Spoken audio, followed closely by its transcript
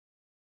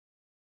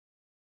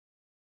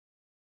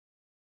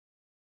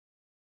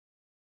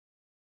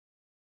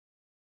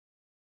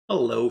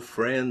Hello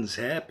friends,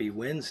 happy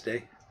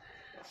Wednesday.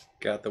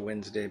 Got the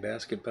Wednesday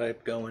basket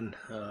pipe going,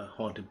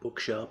 haunted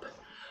bookshop.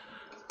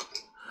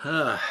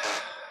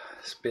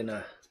 It's been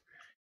a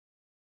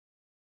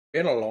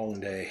long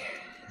day,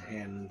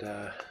 and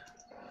the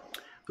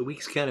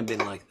week's kind of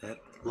been like that.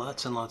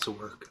 Lots and lots of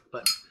work,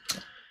 but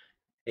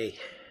hey,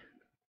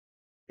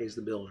 pays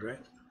the bills, right?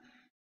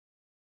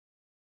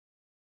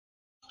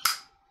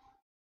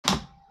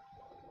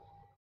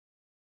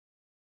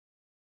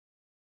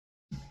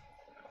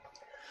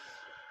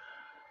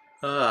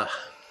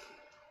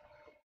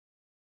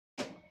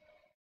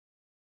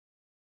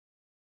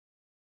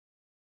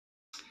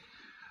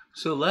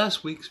 So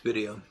last week's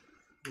video,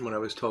 when I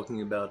was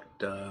talking about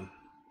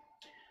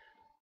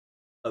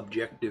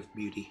objective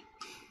beauty,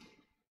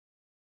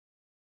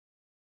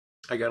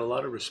 I got a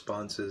lot of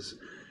responses,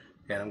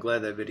 and I'm glad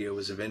that video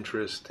was of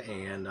interest,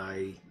 and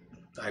I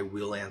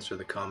will answer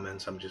the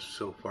comments. I'm just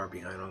so far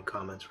behind on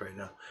comments right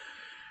now.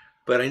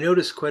 But I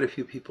noticed quite a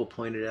few people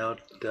pointed out,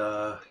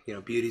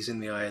 beauty's in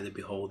the eye of the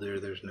beholder.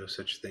 There's no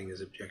such thing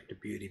as objective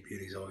beauty.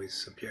 Beauty's always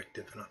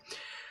subjective. And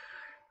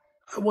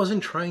I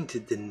wasn't trying to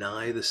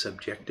deny the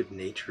subjective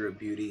nature of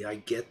beauty. I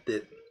get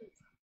that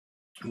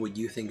what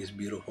you think is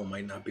beautiful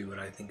might not be what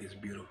I think is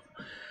beautiful.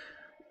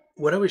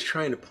 What I was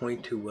trying to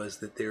point to was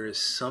that there is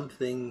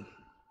something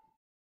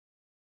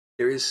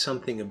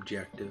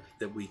objective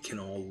that we can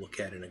all look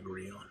at and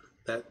agree on.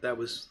 That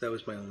was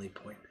my only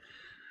point.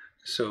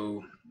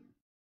 So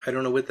I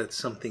don't know what that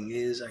something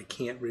is. I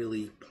can't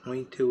really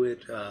point to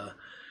it,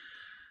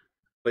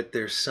 but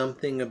there's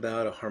something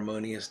about a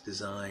harmonious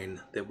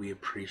design that we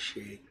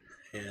appreciate,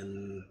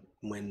 and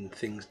when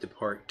things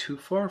depart too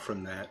far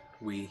from that,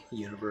 we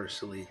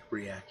universally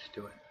react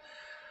to it.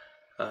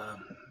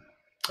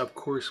 Of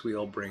course, we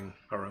all bring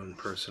our own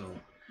personal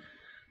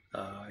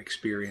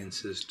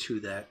experiences to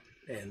that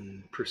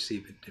and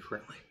perceive it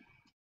differently.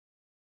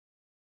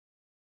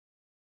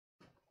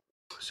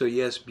 So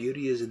yes,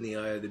 beauty is in the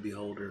eye of the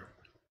beholder,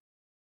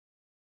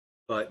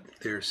 but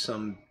there's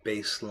some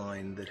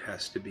baseline that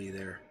has to be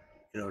there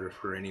in order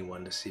for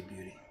anyone to see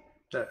beauty.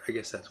 I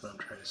guess that's what I'm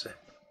trying to say.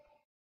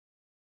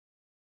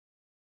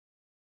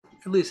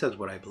 At least that's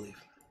what I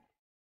believe.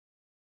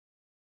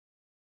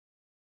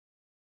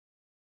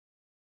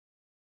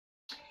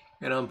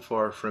 And I'm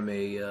far from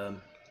a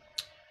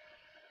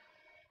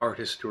art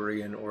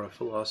historian or a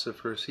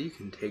philosopher, so you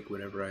can take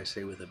whatever I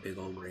say with a big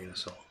old grain of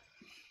salt.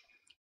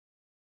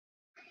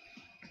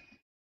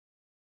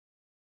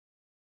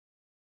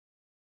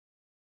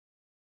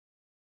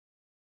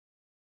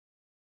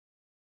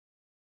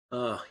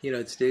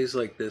 It's days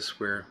like this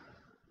where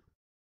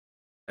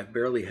I've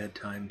barely had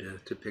time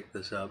to pick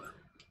this up.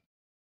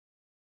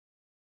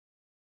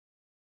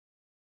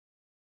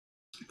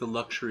 The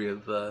luxury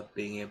of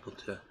being able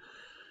to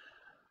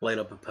light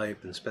up a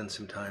pipe and spend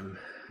some time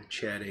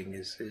chatting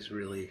is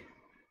really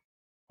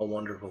a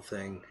wonderful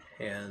thing.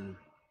 And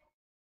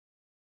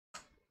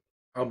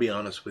I'll be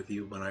honest with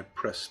you, when I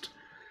pressed,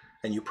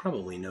 and you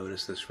probably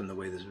noticed this from the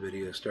way this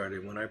video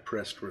started, when I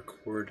pressed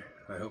record,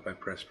 I hope I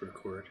pressed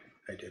record,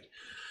 I did.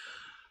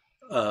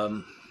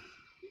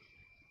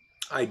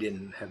 I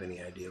didn't have any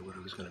idea what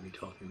I was going to be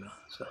talking about,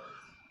 so.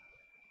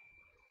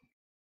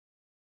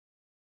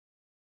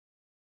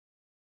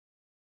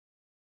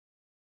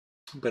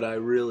 But I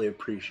really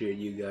appreciate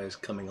you guys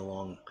coming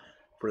along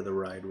for the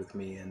ride with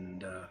me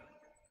and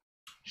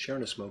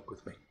sharing a smoke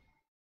with me.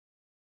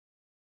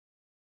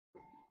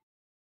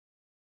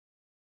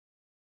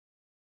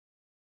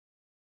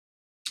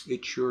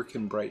 It sure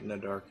can brighten a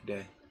dark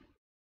day.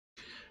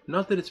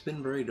 Not that it's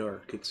been very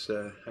dark. It's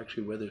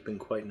actually, weather's been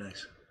quite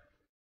nice.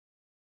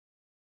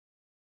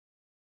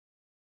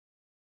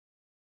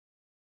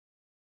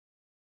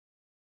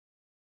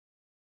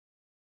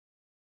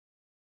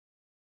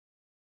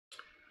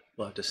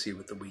 We'll have to see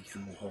what the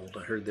weekend will hold.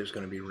 I heard there's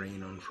going to be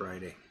rain on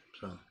Friday,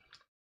 so.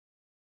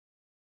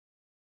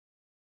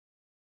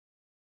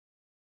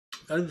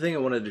 Other thing I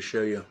wanted to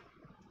show you,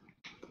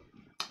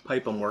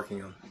 pipe I'm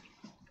working on.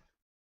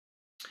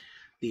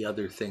 The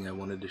other thing I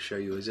wanted to show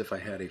you is if I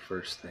had a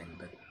first thing,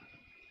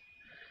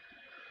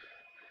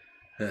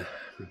 but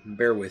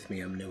bear with me,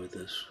 I'm new at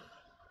this.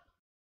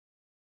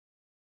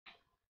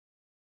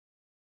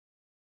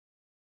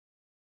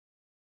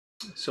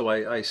 So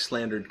I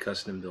slandered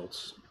custom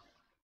builds,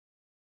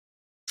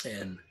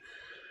 and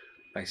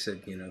I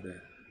said,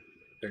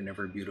 they're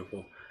never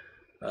beautiful.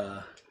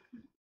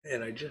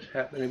 And I just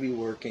happen to be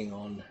working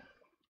on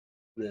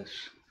this,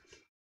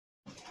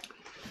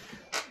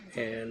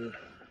 and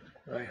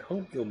I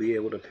hope you'll be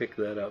able to pick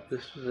that up.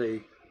 This is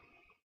a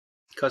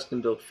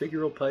custom built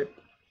figural pipe,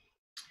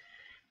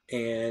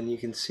 and you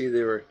can see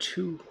there are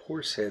two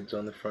horse heads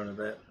on the front of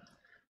that,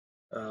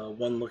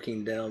 one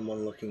looking down,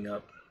 one looking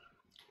up.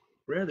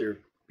 Rather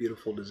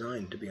beautiful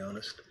design, to be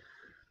honest.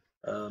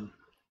 Now,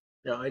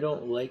 I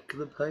don't like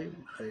the pipe.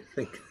 I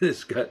think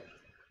it's got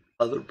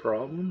other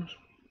problems.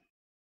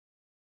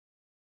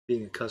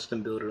 Being a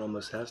custom build, it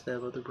almost has to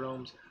have other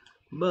problems,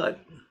 but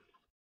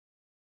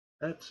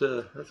that's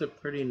a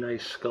pretty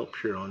nice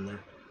sculpture on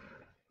there.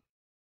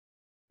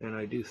 and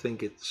I do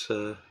think it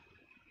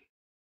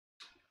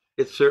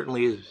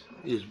certainly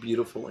is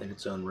beautiful in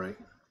its own right.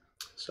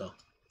 So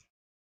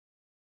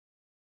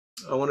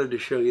I wanted to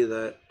show you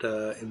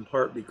that in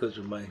part because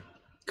of my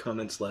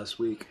comments last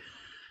week,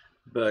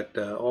 but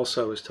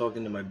also I was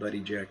talking to my buddy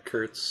Jack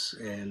Kurtz,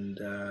 and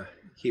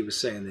he was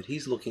saying that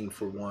he's looking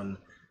for one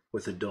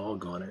with a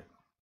dog on it,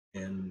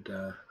 and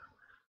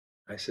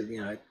I said,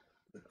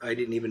 I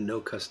didn't even know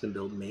Custom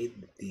Build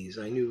made these.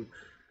 I knew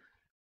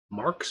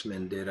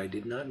Marksman did. I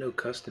did not know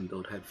Custom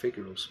Build had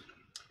figurals,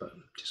 but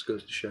just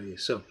goes to show you.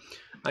 So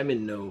I'm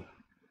in no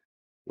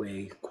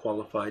way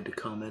qualified to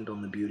comment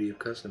on the beauty of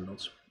custom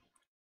builds.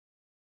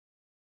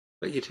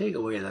 But you take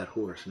away that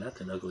horse, and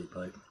that's an ugly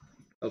pipe.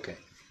 Okay.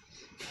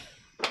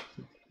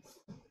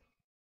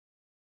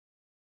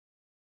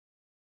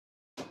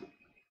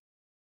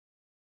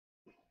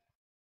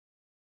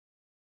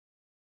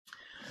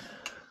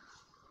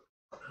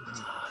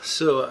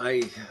 So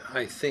I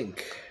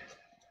think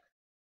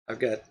I've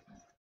got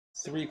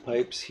 3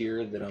 pipes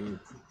here that I'm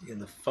in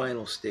the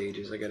final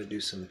stages. I got to do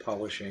some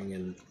polishing,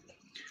 and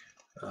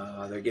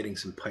they're getting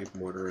some pipe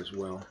mortar as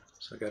well.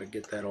 So I got to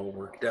get that all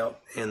worked out,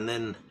 and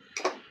then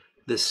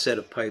this set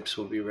of pipes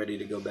will be ready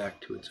to go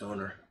back to its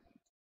owner,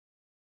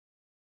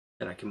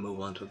 and I can move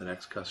on to the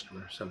next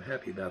customer. So I'm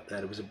happy about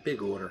that. It was a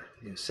big order,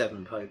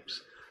 7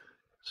 pipes.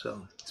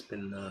 So it's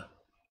been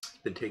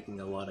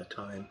taking a lot of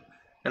time,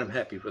 and I'm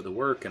happy for the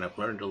work, and I've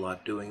learned a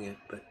lot doing it,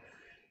 but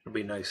it'll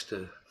be nice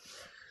to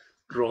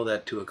draw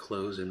that to a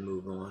close and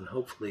move on.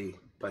 Hopefully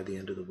by the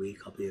end of the week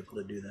I'll be able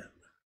to do that.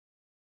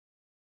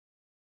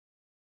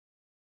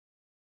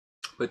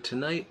 But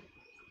tonight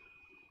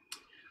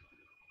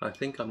I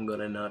think I'm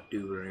gonna not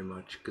do very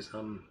much because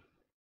I'm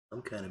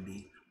kind of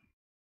beat.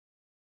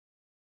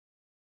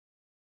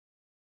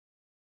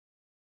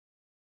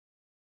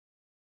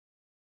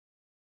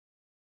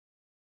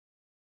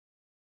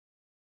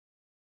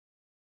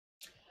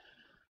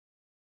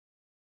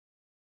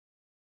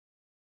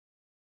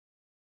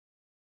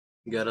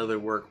 Got other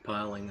work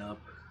piling up.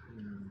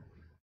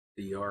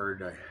 The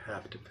yard I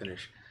have to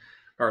finish.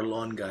 Our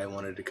lawn guy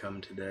wanted to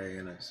come today,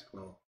 and I said,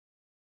 well,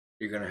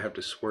 you're gonna have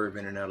to swerve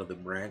in and out of the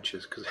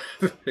branches because I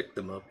haven't picked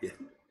them up yet.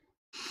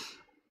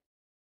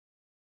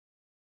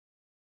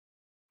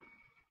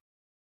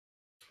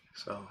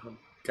 So I've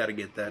got to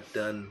get that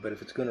done. But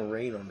if it's going to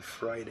rain on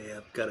Friday,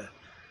 I've got a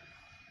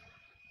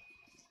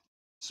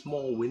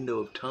small window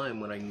of time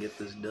when I can get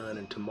this done.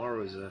 And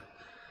tomorrow's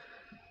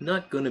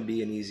not going to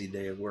be an easy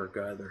day of work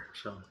either.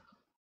 So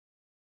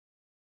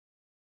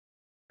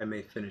I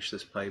may finish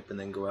this pipe and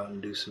then go out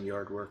and do some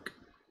yard work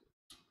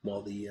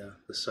while the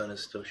sun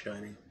is still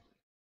shining.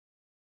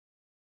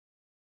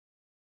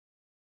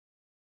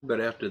 But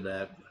after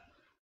that,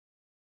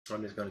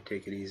 I'm just going to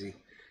take it easy.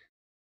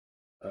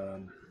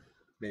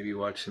 Maybe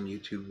watch some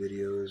YouTube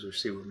videos or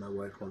see what my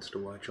wife wants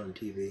to watch on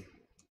TV.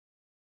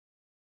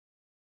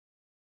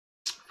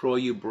 For all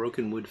you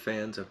Broken Wood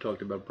fans, I've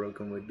talked about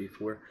Broken Wood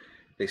before.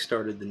 They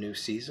started the new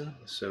season,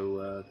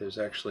 so there's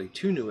actually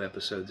 2 new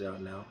episodes out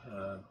now.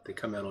 They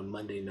come out on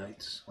Monday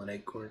nights on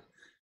Acorn.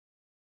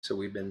 So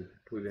we've been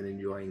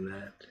enjoying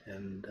that,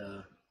 and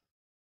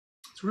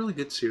it's a really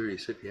good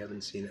series if you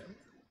haven't seen it.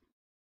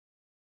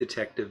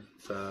 Detective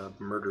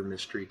murder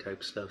mystery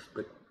type stuff,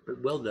 but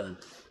well done.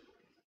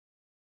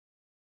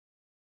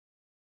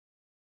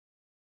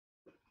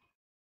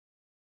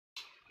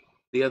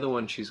 The other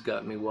one she's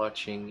got me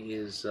watching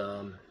is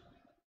it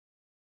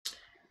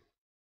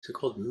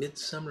called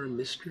Midsummer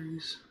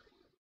Mysteries?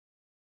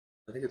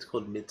 I think it's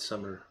called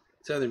Midsummer.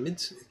 It's either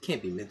it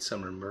can't be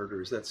Midsummer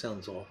Murders. That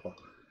sounds awful.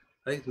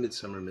 I think it's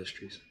Midsummer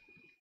Mysteries.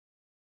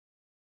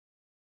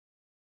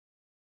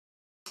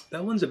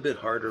 That one's a bit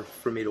harder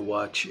for me to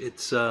watch.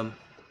 It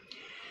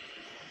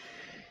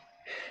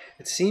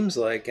seems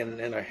like,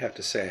 and I have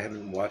to say I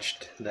haven't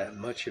watched that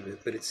much of it,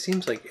 but it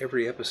seems like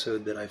every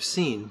episode that I've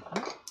seen,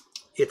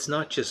 it's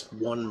not just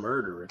one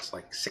murder, it's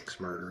like 6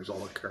 murders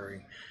all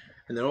occurring.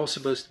 And they're all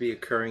supposed to be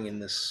occurring in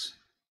this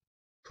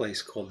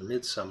place called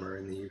Midsummer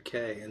in the UK.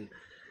 And,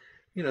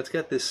 it's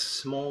got this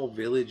small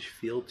village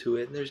feel to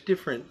it. And there's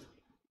different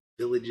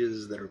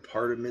villages that are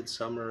part of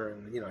Midsummer.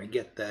 And, I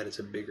get that. It's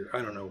a bigger,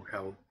 I don't know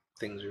how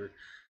things are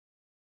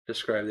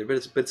described there,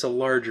 but it's a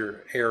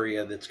larger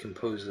area that's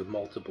composed of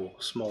multiple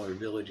smaller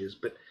villages.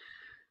 But,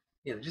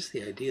 just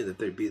the idea that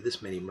there'd be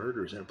this many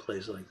murders in a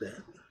place like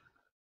that.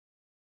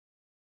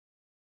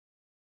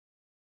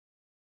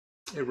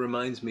 It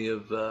reminds me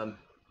of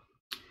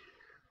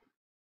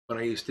when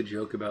I used to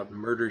joke about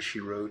Murder, She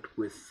Wrote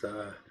with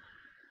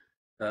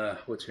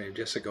what's her name,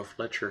 Jessica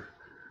Fletcher.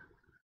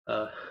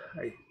 I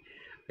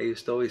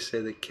used to always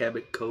say that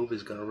Cabot Cove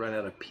is going to run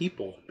out of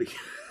people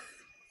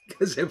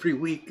because every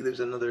week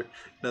there's another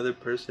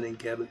person in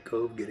Cabot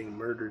Cove getting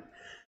murdered.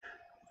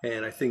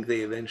 And I think they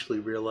eventually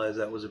realized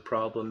that was a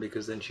problem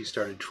because then she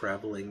started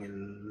traveling,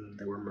 and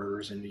there were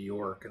murders in New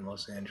York and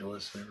Los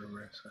Angeles and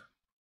everywhere. So.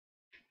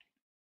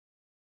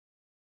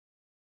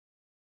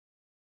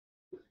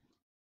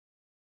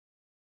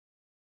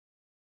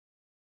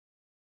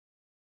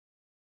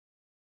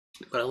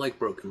 But I like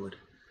Brokenwood.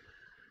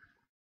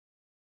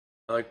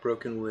 I like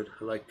Brokenwood.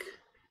 I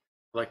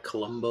like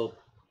Columbo,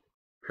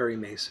 Perry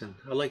Mason.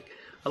 I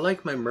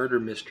like my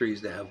murder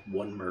mysteries to have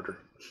one murder.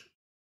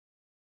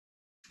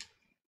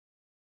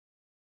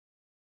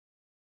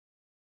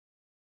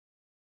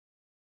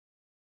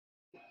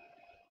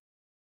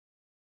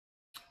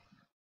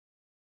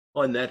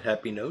 On that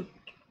happy note,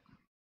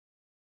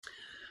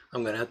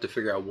 I'm going to have to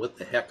figure out what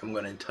the heck I'm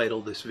going to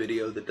entitle this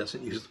video that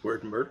doesn't use the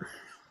word murder.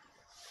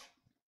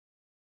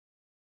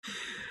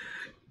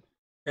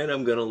 And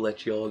I'm going to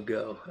let you all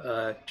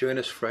go. Join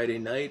us Friday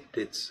night.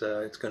 It's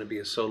going to be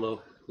a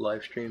solo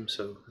live stream,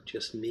 so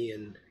just me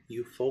and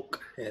you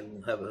folk,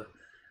 and we'll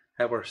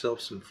have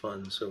ourselves some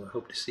fun. So I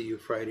hope to see you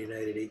Friday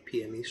night at 8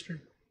 p.m.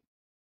 Eastern.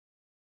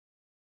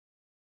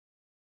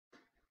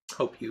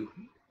 Hope you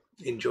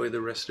enjoy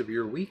the rest of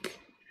your week,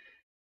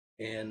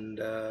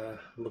 and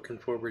looking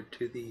forward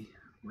to the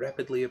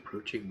rapidly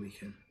approaching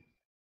weekend.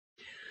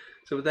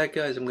 So with that,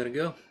 guys, I'm going to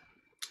go.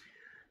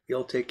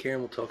 Y'all take care,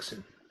 and we'll talk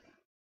soon.